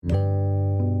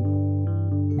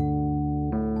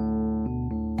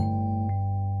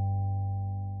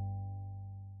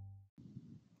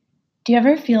Do you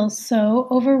ever feel so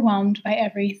overwhelmed by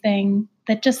everything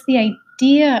that just the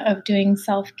idea of doing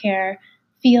self care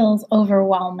feels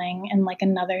overwhelming and like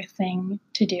another thing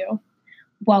to do?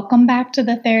 Welcome back to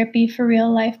the Therapy for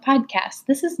Real Life podcast.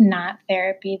 This is not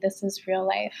therapy, this is real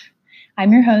life.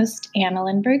 I'm your host, Anna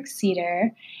Lindberg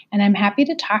Cedar, and I'm happy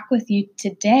to talk with you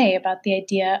today about the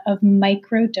idea of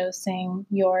microdosing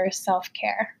your self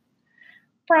care.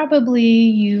 Probably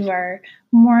you are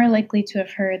more likely to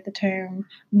have heard the term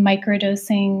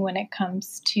microdosing when it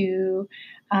comes to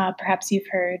perhaps you've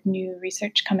heard new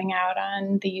research coming out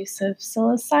on the use of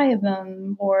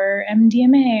psilocybin or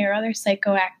MDMA or other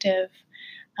psychoactive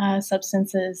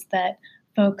substances that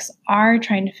folks are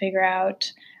trying to figure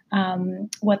out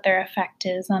what their effect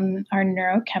is on our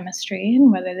neurochemistry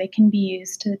and whether they can be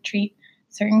used to treat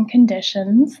certain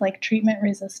conditions like treatment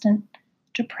resistant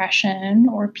depression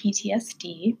or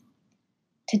PTSD.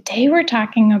 Today, we're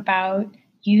talking about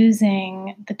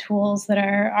using the tools that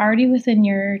are already within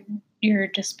your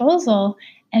disposal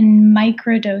and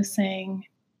microdosing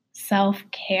self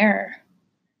care.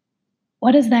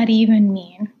 What does that even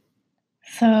mean?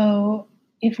 So,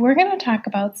 if we're going to talk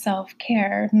about self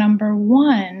care, number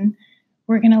one,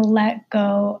 we're going to let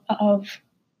go of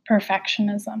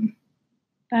perfectionism.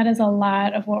 That is a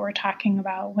lot of what we're talking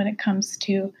about when it comes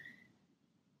to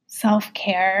self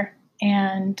care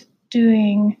and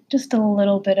doing just a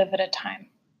little bit of it at a time.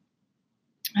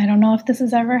 I don't know if this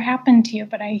has ever happened to you,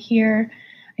 but I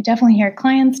definitely hear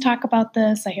clients talk about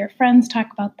this. I hear friends talk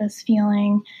about this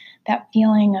feeling, that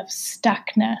feeling of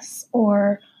stuckness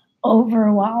or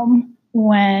overwhelm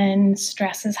when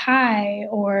stress is high,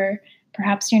 or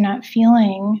perhaps you're not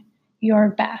feeling your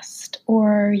best,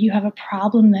 or you have a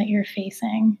problem that you're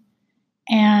facing.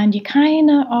 And you kind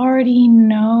of already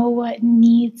know what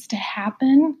needs to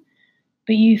happen,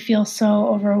 but you feel so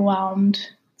overwhelmed,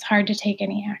 it's hard to take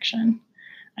any action.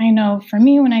 I know for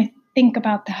me, when I think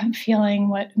about that feeling,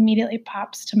 what immediately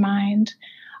pops to mind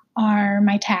are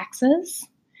my taxes.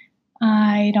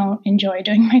 I don't enjoy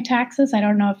doing my taxes. I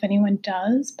don't know if anyone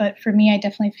does, but for me, I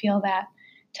definitely feel that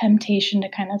temptation to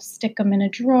kind of stick them in a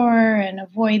drawer and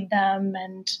avoid them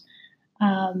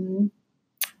and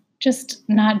just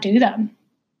not do them.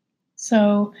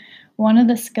 So, one of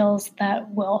the skills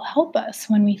that will help us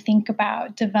when we think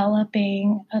about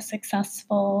developing a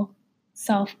successful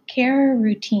self care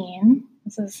routine,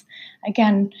 this is,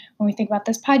 again, when we think about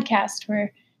this podcast,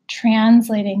 we're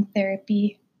translating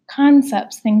therapy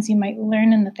concepts, things you might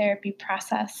learn in the therapy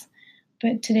process.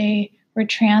 But today, we're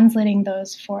translating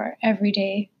those for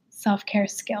everyday self care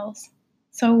skills.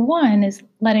 So, one is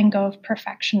letting go of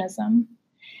perfectionism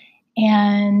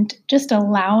and just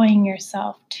allowing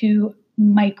yourself to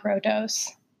microdose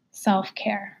self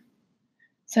care.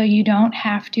 So you don't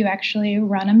have to actually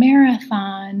run a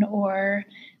marathon or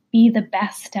be the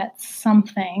best at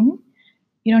something.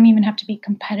 You don't even have to be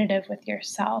competitive with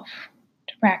yourself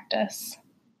to practice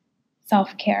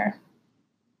self care.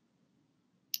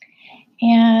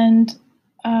 And,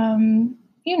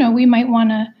 we might want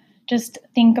to just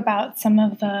think about some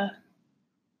of the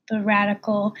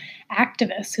radical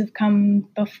activists who've come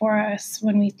before us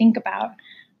when we think about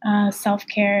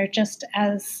self-care just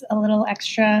as a little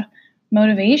extra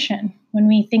motivation. When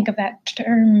we think of that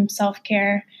term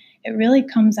self-care, it really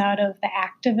comes out of the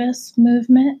activist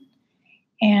movement.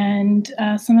 And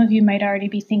some of you might already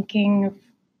be thinking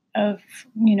of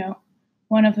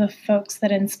one of the folks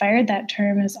that inspired that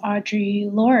term is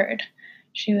Audre Lorde.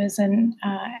 She was a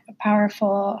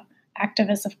powerful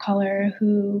activist of color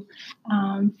who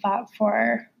fought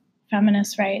for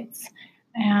feminist rights.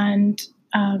 And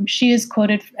she is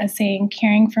quoted as saying,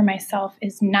 "Caring for myself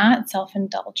is not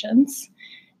self-indulgence,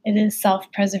 it is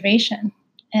self-preservation.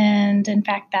 And in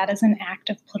fact, that is an act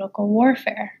of political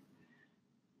warfare."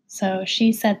 So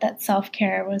she said that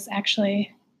self-care was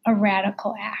actually a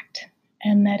radical act,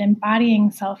 and that embodying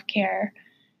self-care,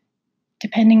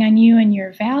 depending on you and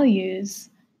your values,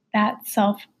 that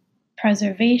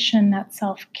self-preservation, that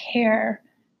self-care,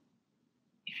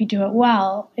 if you do it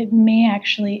well, it may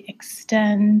actually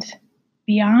extend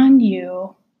beyond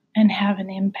you and have an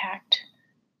impact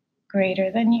greater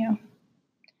than you.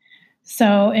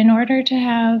 So in order to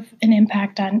have an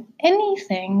impact on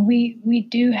anything, we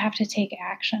do have to take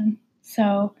action.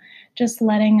 So just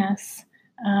letting us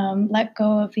let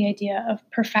go of the idea of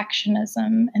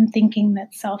perfectionism and thinking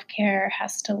that self-care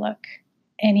has to look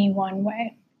any one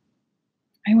way.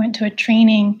 I went to a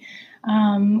training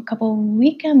a couple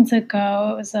weekends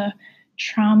ago. It was a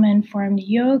trauma-informed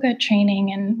yoga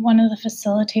training, and one of the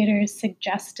facilitators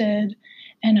suggested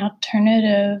an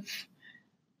alternative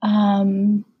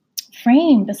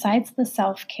frame besides the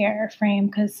self-care frame,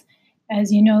 because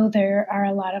As you know, there are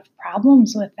a lot of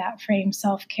problems with that frame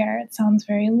self-care. It sounds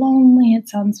very lonely. It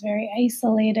sounds very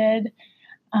isolated.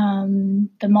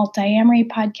 The Multi-Amory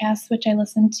podcast, which I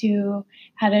listened to,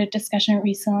 had a discussion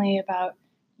recently about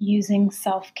using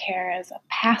self-care as a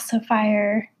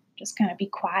pacifier. Just kind of be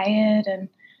quiet and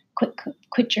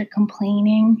quit your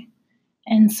complaining.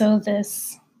 And so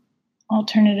this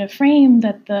alternative frame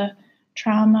that the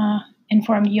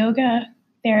trauma-informed yoga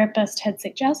therapist had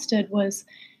suggested was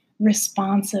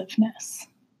responsiveness.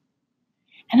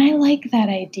 And I like that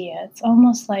idea. It's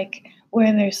almost like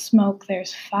where there's smoke,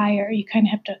 there's fire. You kind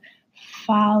of have to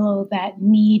follow that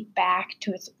need back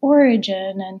to its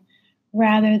origin. And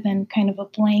rather than kind of a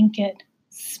blanket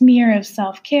smear of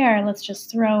self-care, let's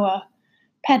just throw a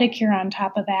pedicure on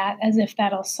top of that as if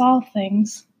that'll solve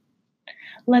things.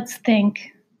 Let's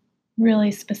think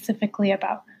really specifically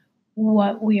about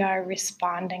what we are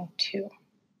responding to.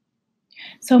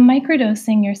 So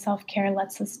microdosing your self-care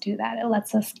lets us do that. It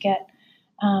lets us get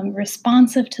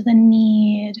responsive to the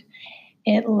need.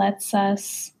 It lets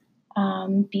us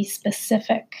be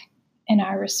specific in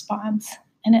our response.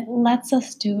 And it lets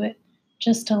us do it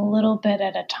just a little bit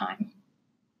at a time.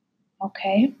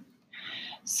 Okay?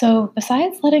 So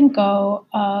besides letting go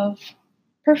of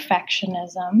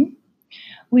perfectionism,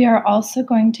 we are also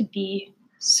going to be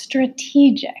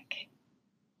strategic.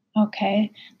 Okay,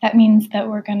 that means that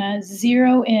we're going to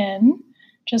zero in,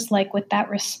 just like with that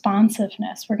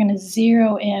responsiveness, we're going to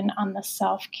zero in on the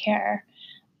self-care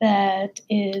that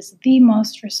is the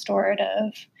most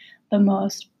restorative, the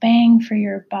most bang for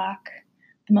your buck,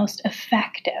 the most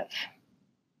effective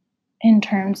in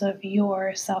terms of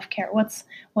your self-care. What's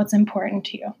important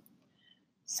to you?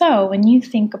 So when you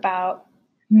think about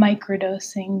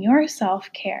microdosing your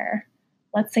self-care,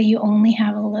 let's say you only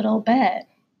have a little bit,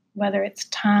 whether it's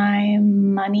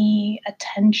time, money,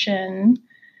 attention,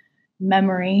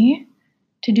 memory,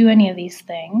 to do any of these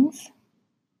things,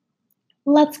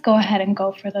 let's go ahead and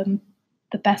go for the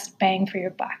best bang for your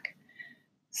buck.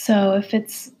 So if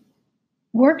it's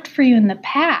worked for you in the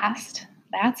past,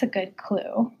 that's a good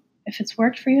clue. If it's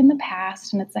worked for you in the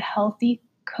past and it's a healthy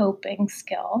coping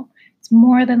skill, it's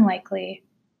more than likely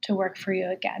to work for you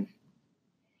again.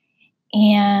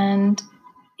 And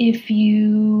if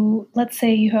you, let's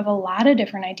say you have a lot of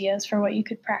different ideas for what you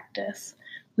could practice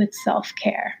with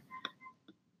self-care,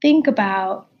 think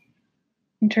about,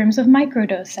 in terms of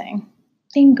microdosing,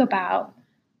 think about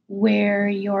where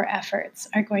your efforts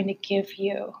are going to give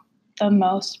you the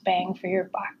most bang for your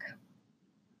buck.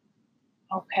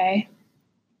 Okay?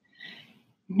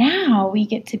 Now we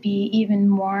get to be even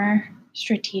more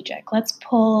strategic. Let's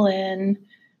pull in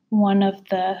one of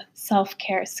the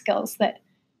self-care skills that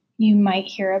you might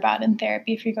hear about in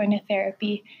therapy if you're going to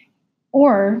therapy,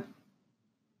 or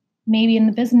maybe in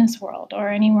the business world or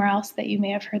anywhere else that you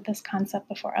may have heard this concept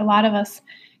before. A lot of us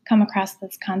come across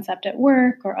this concept at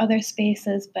work or other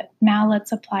spaces, but now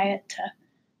let's apply it to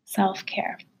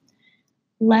self-care.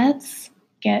 Let's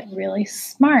get really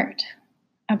smart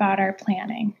about our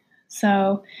planning.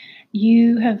 So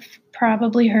you have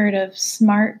probably heard of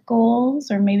SMART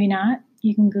goals, or maybe not.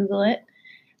 You can Google it.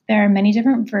 There are many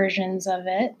different versions of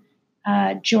it.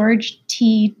 George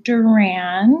T.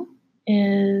 Duran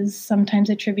is sometimes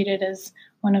attributed as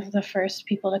one of the first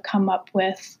people to come up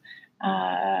with.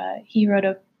 He wrote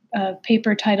a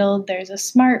paper titled "There's a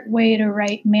Smart Way to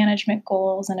Write Management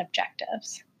Goals and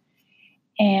Objectives."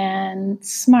 And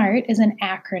SMART is an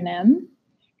acronym,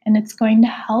 and it's going to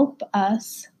help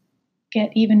us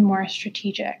get even more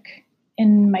strategic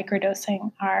in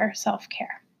microdosing our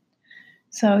self-care.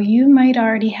 So you might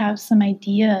already have some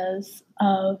ideas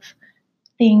of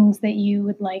things that you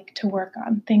would like to work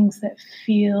on, things that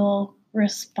feel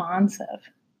responsive.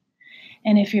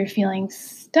 And if you're feeling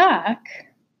stuck,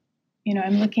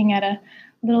 I'm looking at a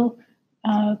little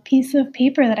piece of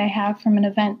paper that I have from an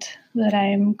event that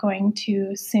I'm going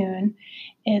to soon.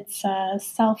 It's a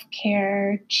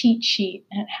self-care cheat sheet,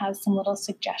 and it has some little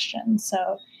suggestions.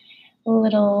 So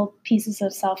little pieces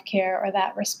of self-care or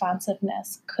that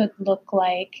responsiveness could look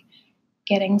like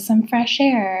getting some fresh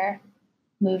air,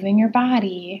 moving your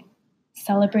body,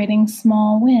 celebrating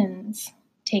small wins,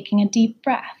 taking a deep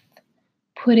breath,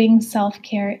 putting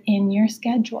self-care in your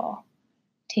schedule,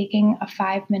 taking a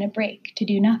 5-minute break to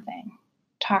do nothing,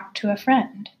 talk to a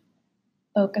friend,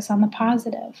 focus on the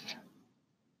positive,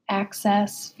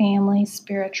 access family,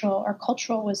 spiritual, or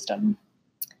cultural wisdom,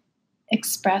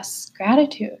 express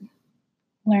gratitude,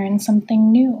 learn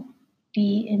something new,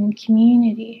 be in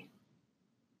community.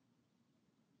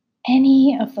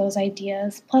 Any of those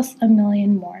ideas, plus a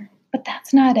million more. But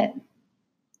that's not it.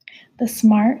 the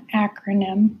SMART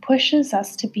acronym pushes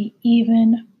us to be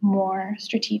even more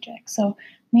strategic. So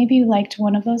maybe you liked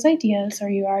one of those ideas, or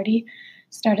you already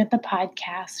started the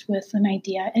podcast with an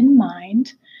idea in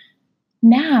mind.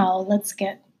 Now let's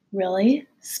get really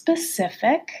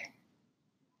specific,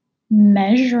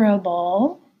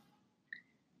 measurable,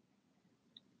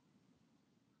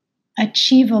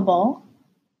 achievable,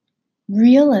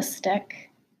 realistic,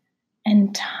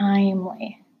 and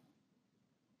timely.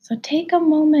 So take a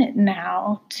moment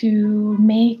now to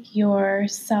make your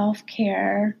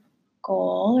self-care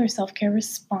goal or self-care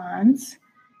response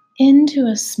into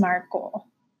a SMART goal.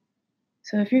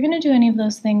 So if you're going to do any of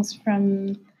those things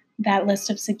from that list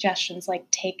of suggestions, like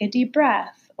take a deep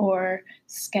breath or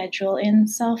schedule in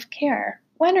self-care,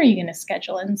 when are you going to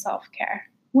schedule in self-care?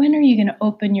 When are you going to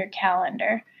open your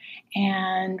calendar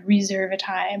and reserve a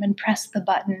time and press the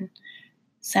button,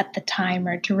 set the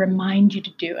timer to remind you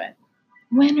to do it?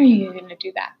 When are you going to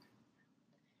do that?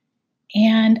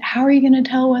 And how are you going to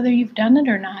tell whether you've done it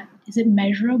or not? Is it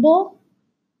measurable?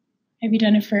 Have you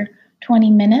done it for 20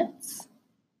 minutes?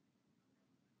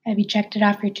 Have you checked it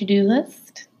off your to-do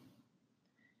list?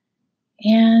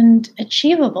 And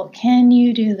achievable. Can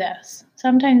you do this?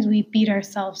 Sometimes we beat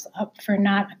ourselves up for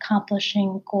not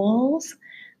accomplishing goals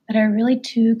that are really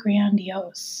too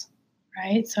grandiose,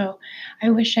 right? So I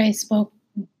wish I spoke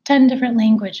 10 different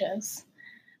languages.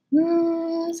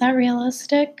 Is that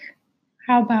realistic?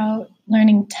 How about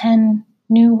learning 10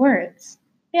 new words?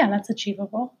 Yeah, that's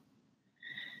achievable.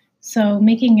 So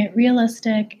making it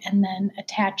realistic and then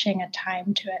attaching a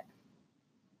time to it.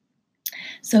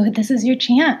 So this is your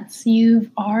chance.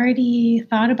 You've already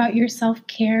thought about your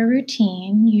self-care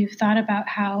routine. You've thought about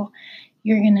how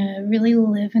you're going to really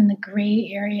live in the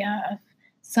gray area of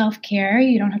self-care.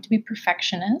 You don't have to be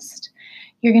perfectionist.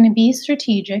 You're going to be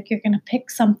strategic. You're going to pick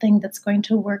something that's going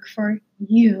to work for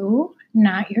you,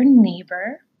 not your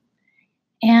neighbor.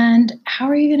 And how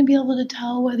are you going to be able to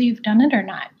tell whether you've done it or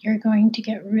not? You're going to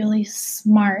get really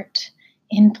smart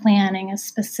in planning a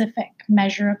specific,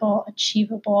 measurable,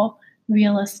 achievable,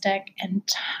 realistic, and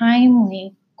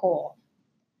timely goal.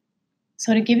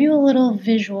 So to give you a little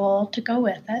visual to go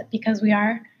with it, because we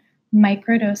are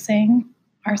microdosing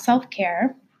our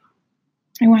self-care,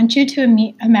 I want you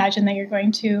to imagine that you're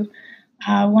going to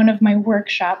one of my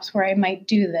workshops where I might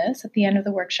do this. At the end of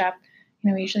the workshop,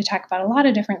 we usually talk about a lot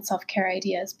of different self-care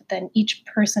ideas, but then each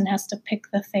person has to pick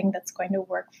the thing that's going to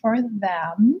work for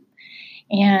them.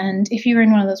 And if you were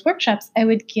in one of those workshops, I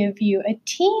would give you a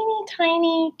teeny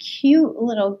tiny, cute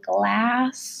little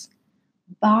glass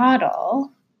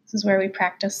bottle. This is where we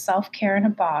practice self-care in a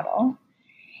bottle.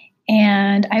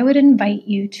 And I would invite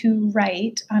you to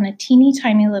write on a teeny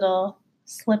tiny little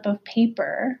slip of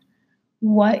paper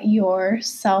what your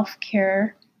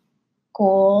self-care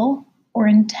goal or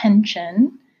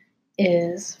intention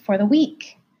is for the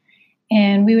week.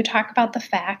 And we would talk about the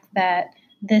fact that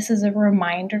this is a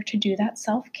reminder to do that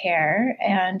self-care.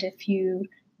 And if you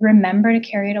remember to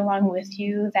carry it along with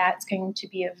you, that's going to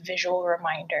be a visual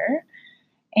reminder.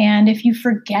 And if you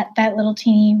forget that little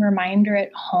teeny reminder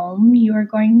at home, you are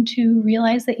going to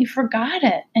realize that you forgot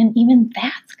it. And even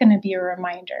that's going to be a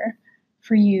reminder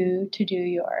for you to do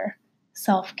your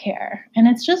self-care. And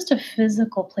it's just a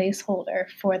physical placeholder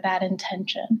for that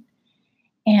intention.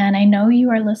 And I know you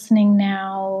are listening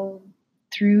now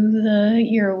through the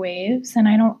earwaves, and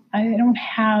I don't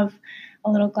have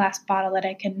a little glass bottle that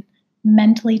I can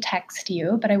mentally text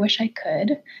you, but I wish I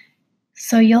could.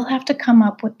 So you'll have to come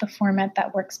up with the format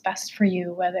that works best for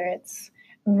you, whether it's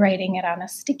writing it on a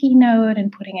sticky note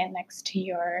and putting it next to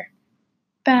your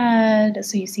bed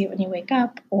so you see it when you wake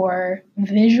up, or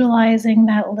visualizing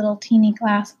that little teeny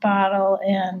glass bottle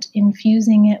and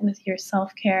infusing it with your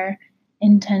self-care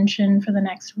intention for the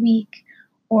next week,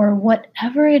 or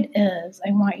whatever it is.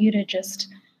 I want you to just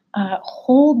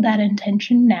hold that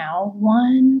intention now.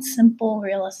 One simple,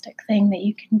 realistic thing that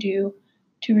you can do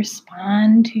to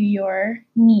respond to your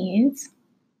needs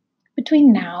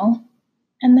between now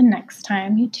and the next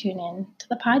time you tune in to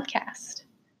the podcast.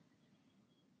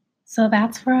 So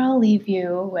that's where I'll leave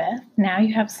you with. Now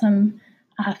you have some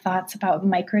thoughts about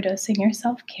microdosing your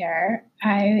self-care.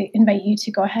 I invite you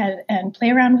to go ahead and play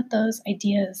around with those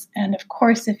ideas. And of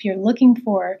course, if you're looking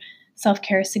for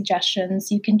self-care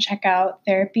suggestions, you can check out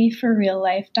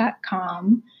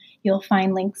therapyforreallife.com. You'll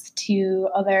find links to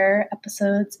other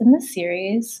episodes in the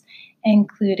series,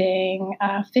 including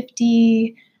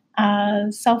 50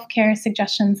 self-care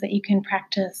suggestions that you can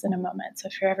practice in a moment. So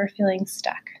if you're ever feeling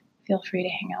stuck, feel free to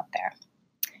hang out there.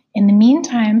 In the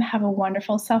meantime, have a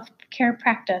wonderful self-care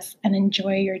practice and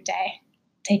enjoy your day.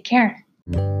 Take care.